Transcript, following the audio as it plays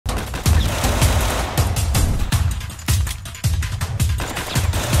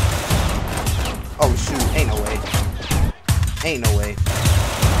Ain't no way.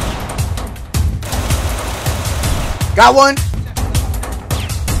 Got one.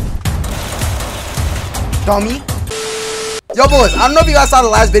 Dummy. Yo boys, I don't know if you guys saw the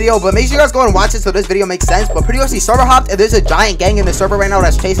last video, but make sure you guys go and watch it so this video makes sense. But pretty much he server hopped and there's a giant gang in the server right now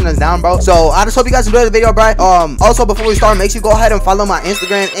that's chasing us down, bro. So I just hope you guys enjoyed the video, bro. Also before we start, make sure you go ahead and follow my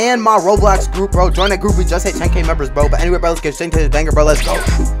Instagram and my Roblox group, bro. Join that group. We just hit 10K members, bro. But anyway, bro, let's get straight to this banger, bro. Let's go.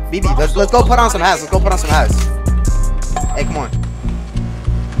 BB, let's go put on some hats. Let's go put on some hats. Hey, come on.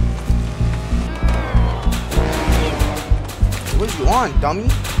 What are you on, dummy?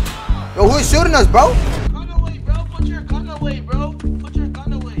 Yo, who is shooting us, bro? Put your gun away, bro. Put your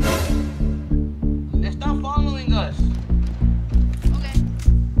gun away. They stop following us. Okay.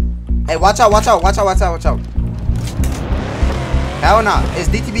 Hey, watch out, watch out, watch out, watch out, watch out. Hell nah. It's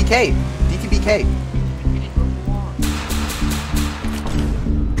DTBK. DTBK.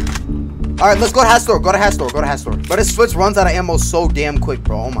 Alright, let's go to hat store. Go to hat store. Go to hat store. But this switch runs out of ammo so damn quick,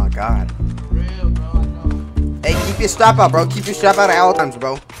 bro. Oh my god. Real, bro. I know. Hey, keep your strap out, bro. Keep your strap out at all times,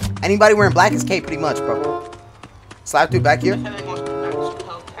 bro. Anybody wearing black is K pretty much, bro. Slide through back here.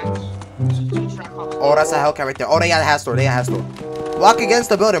 Oh, that's a Hellcat right there. Oh, they got a hat store. They got a hat store. Walk against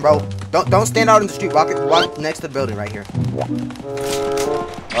the building, bro. Don't stand out in the street. Walk next to the building right here. Oh,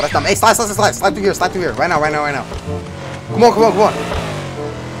 that's dumb. Hey, slide through here. Slide through here. Right now. Come on.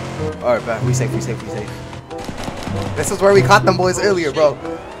 All right, back. We safe. This is where we caught them boys earlier, bro.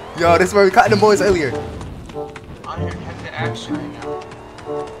 Yo, this is where we caught them boys earlier. I hear hectic action right now.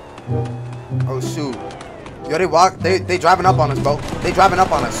 Oh shoot. Yo, they driving up on us, bro. They driving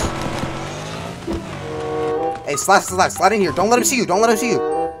up on us. Hey, slide in here. Don't let him see you.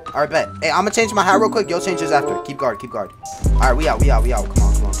 Alright, bet. Hey, I'm gonna change my hat real quick. You'll change yours after. Keep guard. Alright, we out. Come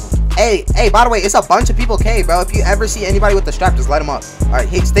on. Hey, by the way, it's a bunch of people, K, bro. If you ever see anybody with the strap, just light them up. Alright,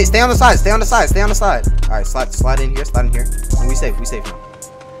 hey, stay on the side. Alright, slide in here. And we safe now.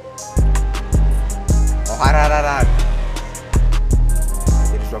 Oh, hide.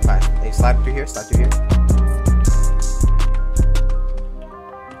 They just drove past. Hey, slide through here.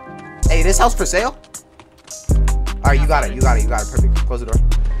 Hey, this house for sale? Alright, you got it. Perfect. Close the door.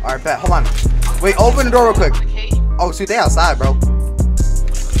 Alright, bet. Hold on. Wait, open the door real quick. Oh, shoot, they outside, bro.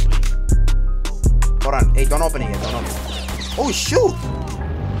 Hold on. Hey, don't open it yet. Oh, shoot.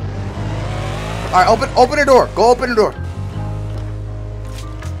 Alright, open the door. Go open the door.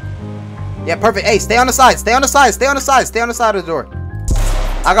 Yeah, perfect. Hey, stay on the side. Stay on the side of the door.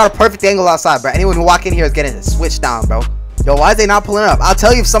 I got a perfect angle outside, bro. Anyone who walk in here is getting a switch down, bro. Yo, why is they not pulling up? I'll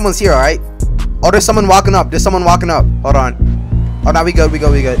tell you if someone's here, alright? Oh, there's someone walking up. Hold on. Oh, now we good.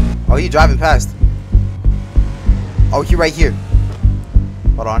 Oh, he driving past. Oh, he right here.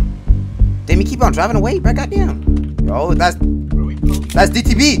 Hold on. Damn, he keep on driving away, bro. Goddamn. Yo, that's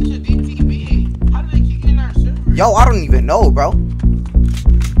DTB. How did they keep in our server? Yo, I don't even know, bro.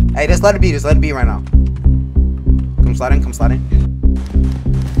 Hey, just let it be right now. Come slide in.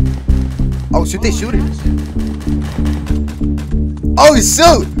 Oh, shoot, they shooting. Oh,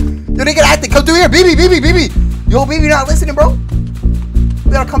 shoot. Yo, they get active. Come through here. BB. Yo, BB not listening, bro.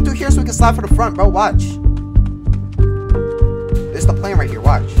 We gotta come through here so we can slide for the front, bro. Watch. This is the plan right here.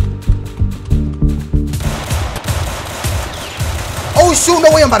 Watch. Oh, shoot.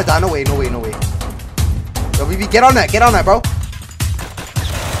 No way I'm about to die. No way. Yo, BB, get on that, bro.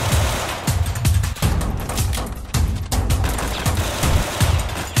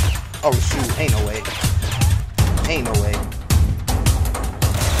 Oh, shoot. Ain't no way.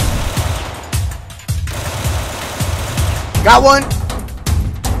 Got one.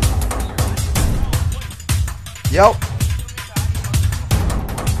 Yo.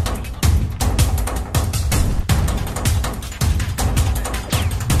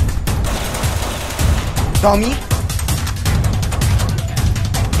 Dummy.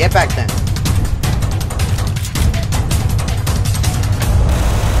 Get back then.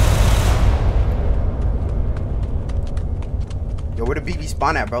 Yo, where the BB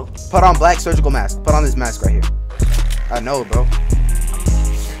spawn at, bro? Put on black surgical mask. Put on this mask right here. I know, bro.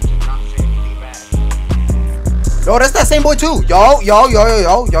 Yo, that's that same boy too. Yo. I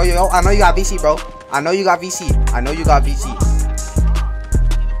know you got VC, bro.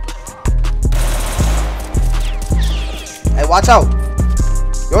 Hey, watch out.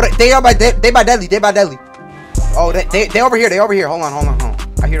 Yo, they by deadly. Oh, they over here. Hold on.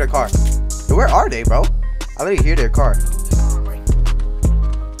 I hear their car. Yo, where are they, bro? I literally hear their car.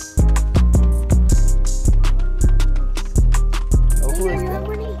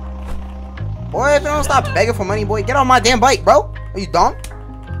 Boy, if you don't stop begging for money, boy, get on my damn bike, bro. Are you dumb?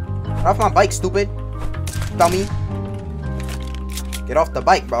 Get off my bike, stupid. Dummy. Get off the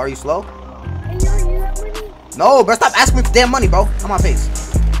bike, bro. Are you slow? No, bro, stop asking me for damn money, bro. On my face.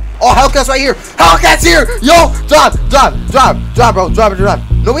 Oh, Hellcat's right here. Hellcat's here. Yo, drop, bro. Drop.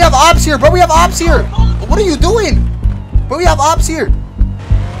 No, we have ops here, bro. We have ops here. What are you doing? Bro, we have ops here.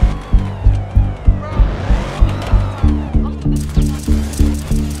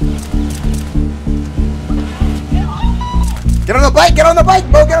 Get on the bike,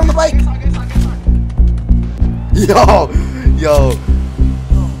 bro. Get on the bike. Yo.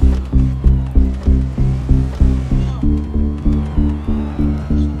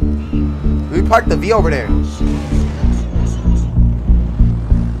 We parked the V over there.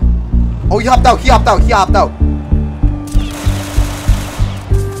 Oh, he hopped out.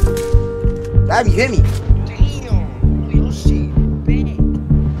 Damn, you hit me. Damn. Your shit bad.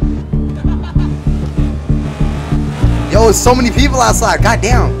 Yo, there's so many people outside. God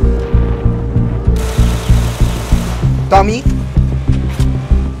damn. Dummy.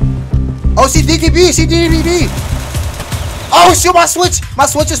 Oh, she DDB. Oh, shoot, my switch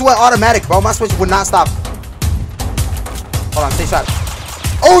just went automatic, bro. My switch would not stop. Hold on, stay shot.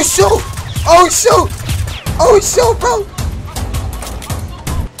 Oh, shoot, bro.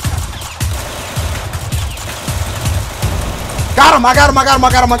 Got him.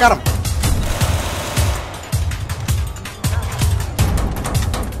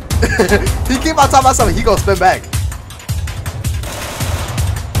 He keep on talking about something. He gonna spin back.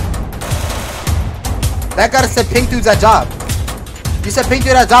 That guy said pink dude's at job. You said pink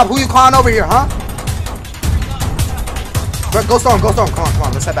dude at job. Who you calling over here, huh? Bro, go storm. Come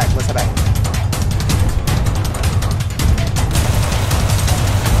on. Let's head back.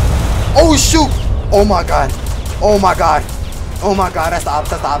 Oh, shoot. Oh, my God. That's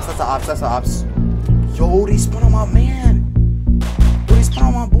the ops. Yo, they spun on my man. They spun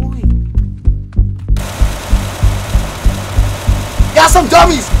on my boy. Y'all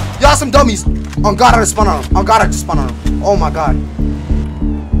some dummies. On God, I just spun on him. Oh, my God.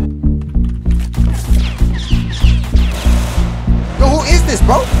 Yo, who is this,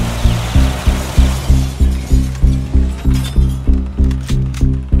 bro?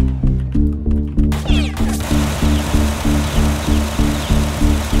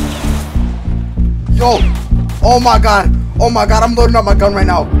 Yo, oh my god, I'm loading up my gun right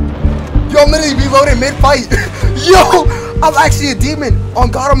now. Yo, I'm literally reloading mid-fight. Yo, I'm actually a demon. On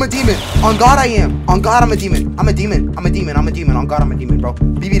God, I'm a demon. On God, I am. On God, I'm a demon. I'm a demon. On God, I'm a demon, bro.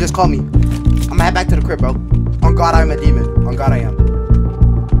 BB just called me. I'm gonna head back to the crib, bro. On God, I'm a demon. On God, I am.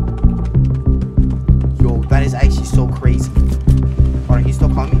 Yo, that is actually so crazy. Hold on, he's still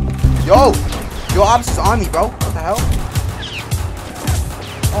calling me. Yo, ops is on me, bro. What the hell?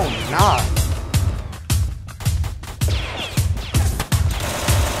 Oh, nah.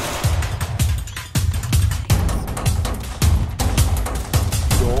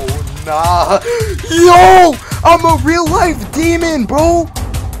 Nah. Yo, I'm a real life demon, bro.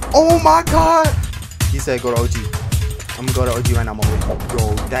 Oh my god. He said go to OG. I'm gonna go to OG right now, my boy.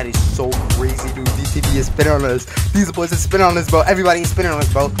 Yo, that is so crazy, dude. DTV is spinning on us. These boys are spinning on us, bro. Everybody is spinning on us,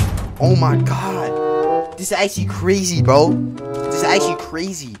 bro. Oh my god. This is actually crazy, bro. This is actually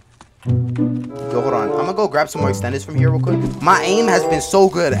crazy. Yo, hold on. I'm gonna go grab some more extendeds from here real quick. My aim has been so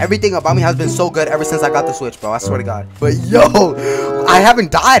good. Everything about me has been so good ever since I got the Switch, bro. I swear to God. But yo, I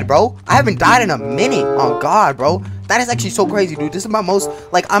haven't died, bro. I haven't died in a minute. Oh God, bro. That is actually so crazy, dude. This is my most,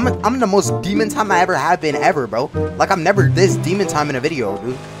 like, I'm in the most demon time I ever have been ever, bro. Like, I'm never this demon time in a video,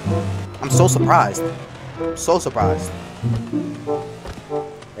 dude. I'm so surprised. So surprised.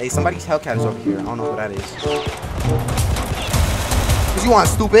 Hey, somebody's Hellcat is over here. I don't know who that is. What you want,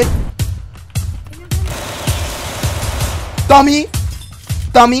 stupid? Dummy.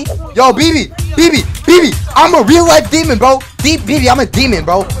 Yo, BB. I'm a real life demon, bro. BB, I'm a demon,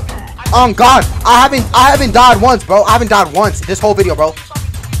 bro. Oh God, I haven't died once, bro. I haven't died once this whole video, bro.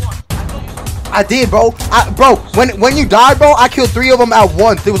 I did, bro. Bro, when you died, bro, I killed 3 of them at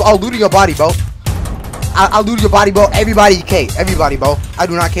once. It was all looting your body, bro. I looted your body, bro. Everybody, bro. I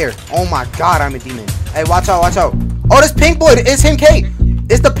do not care. Oh my God, I'm a demon. Hey, watch out. Oh, this pink boy, it's him, K.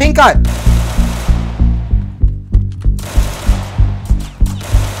 It's the pink guy.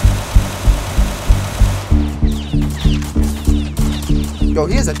 Yo,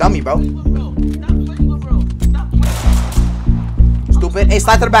 he is a dummy, bro. Stupid. Hey,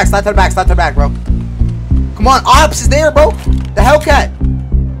 slide to the back, bro. Come on, Ops is there, bro. The Hellcat.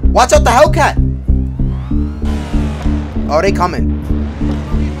 Watch out the Hellcat. Oh, they coming.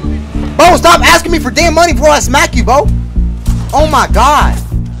 Bro, stop asking me for damn money before I smack you, bro. Oh my God.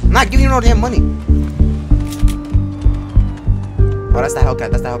 I'm not giving you no damn money. Oh, that's the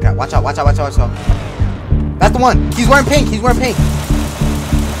Hellcat. Watch out. That's the one. He's wearing pink.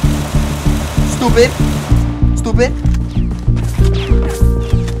 Stupid. Stupid.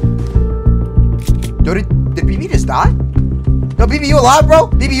 Yo, did BB just die? Yo, BB, you alive, bro?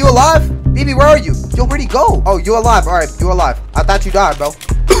 BB, you alive? BB, where are you? Yo, where'd he go? Oh, you alive. All right, you alive. I thought you died, bro.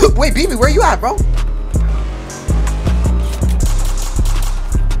 Wait, BB, where you at, bro?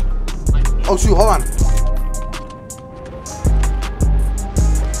 Oh, shoot, hold on.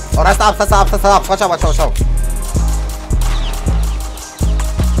 Oh, that's the ops, that's the ops, that's the ops. Watch out, watch out, watch out.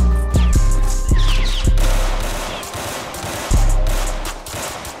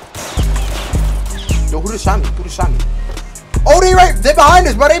 Yo, who just shot me? Who just shot me? Oh, they behind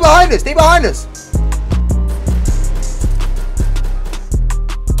us, bro. They behind us. They behind us.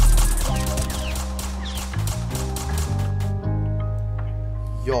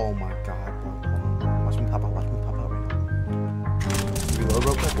 Yo, my God, bro. Watch me pop out. Watch me pop out right now. Reload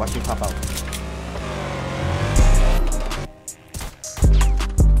real quick. Watch me pop out.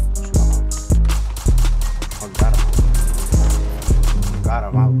 Oh, got him. Got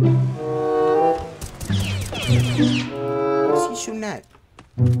him out, bro. What's he shooting at?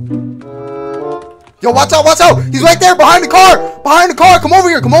 Yo, watch out, watch out! He's right there behind the car! Behind the car! Come over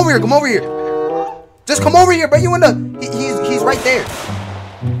here, come over here, come over here! Just come over here, bro. You in the he's right there.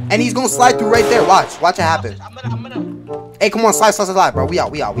 And he's gonna slide through right there. Watch it happen. Hey, come on, slide, bro. We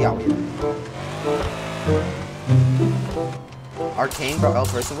out. Arcane, bro. L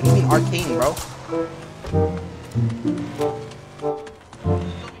person. What do you mean arcane, bro?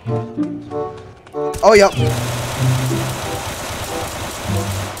 Oh, yep.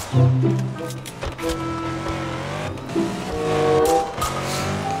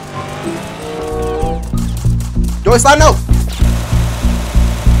 Yo, slide no.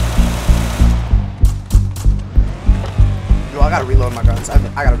 Yo, I gotta reload my guns. I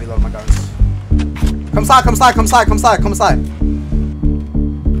gotta reload my guns. Come slide.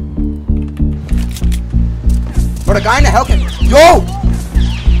 Bro, the guy in the hell can. Yo!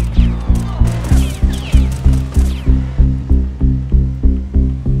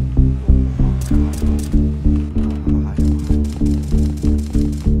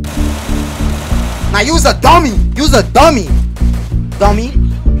 Now use a dummy! Use a dummy! Dummy!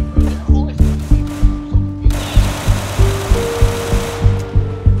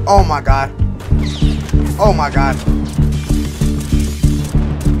 Oh my God. Oh my God.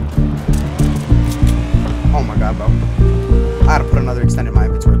 Oh my God, bro. I gotta put another extend in my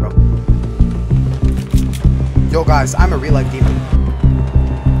inventory, bro. Yo guys, I'm a real life demon.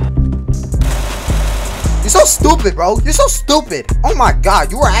 You're so stupid, bro. You're so stupid. Oh my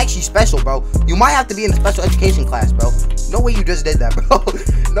God, you are actually special, bro. You might have to be in a special education class, bro. No way you just did that, bro.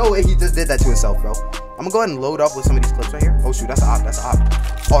 No way he just did that to himself, bro. I'm gonna go ahead and load up with some of these clips right here. Oh shoot, that's an op, that's an op.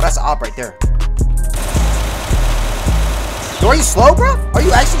 Oh, that's an op right there. Yo, are you slow, bro? Are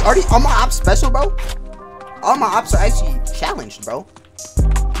you all my ops special, bro? All my ops are actually challenged, bro.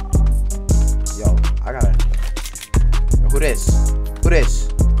 Yo, I gotta. Yo, who this? Who this?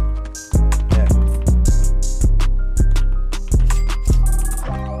 Yeah.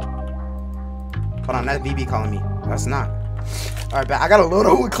 Hold on, that's BB calling me. That's not. Alright, I gotta load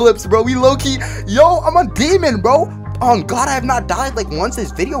up with clips, bro. We low-key. Yo, I'm a demon, bro. Oh, God, I have not died like once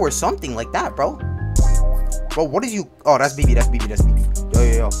this video or something like that, bro. Bro, what is you? Oh, that's BB, that's BB, that's BB.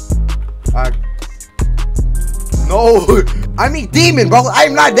 Yo. No, I'm a demon, bro. I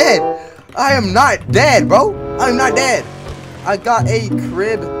am not dead. I am not dead, bro. I'm not dead. I got a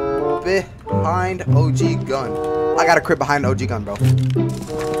crib behind OG gun. I got a crib behind OG gun, bro.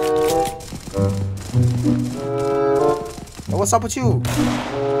 Yo, what's up with you?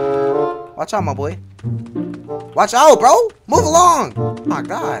 Watch out, my boy. Watch out, bro. Move along. Oh, my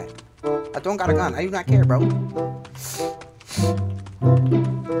God. I don't got a gun. I do not care, bro.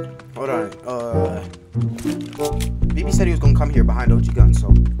 Hold on. BB said he was gonna come here behind OG gun, so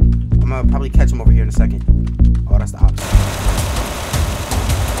I'm gonna probably catch him over here in a second. Oh, that's the ops.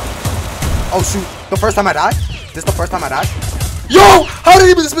 Oh shoot! The first time I died? This the first time I died? Yo! How did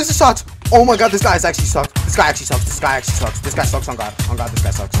he miss the shots? Oh my God! This guy actually sucks. This guy actually sucks. This guy actually sucks. This guy sucks on God. On God, this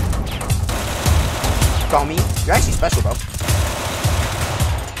guy sucks. Call me. You're actually special, bro.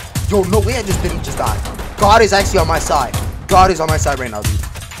 Yo, no way I didn't just die. God is actually on my side. God is on my side right now, dude.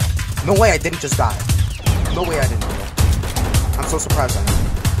 No way I didn't just die. No way I didn't, bro. I'm so surprised right now.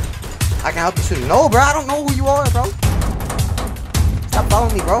 I can help you shooting. No, bro, I don't know who you are, bro. Stop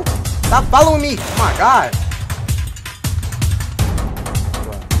following me, bro. Stop following me. Oh my God.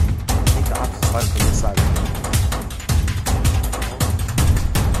 Bro, I think the opposite side from this side.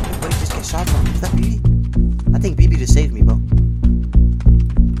 Where did he just get shot from? Is that BB? I think BB just saved me, bro.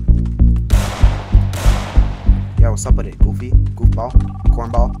 Yeah, what's up with it? Goofy? Goofball?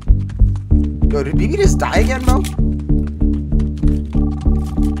 Cornball? Yo, did BB just die again, bro?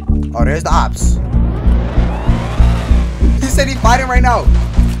 Oh, there's the ops. He said he's fighting right now.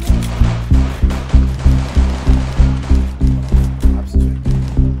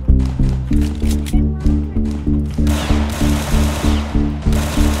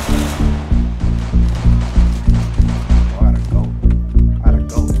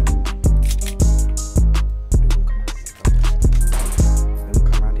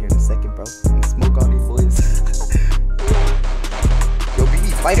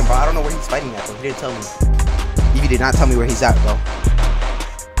 Fighting, bro. I don't know where he's fighting at, though. He didn't tell me. Evie did not tell me where he's at, bro.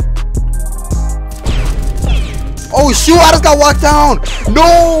 Oh, shoot. I just got walked down.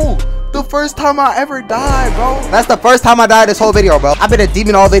 No. The first time I ever died, bro. That's the first time I died this whole video, bro. I've been a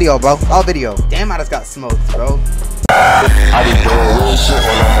demon all video, bro. All video. Damn, I just got smoked, bro.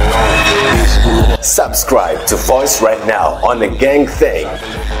 Subscribe to Voice right now on the gang thing.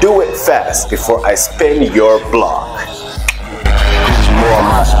 Do it fast before I spin your block.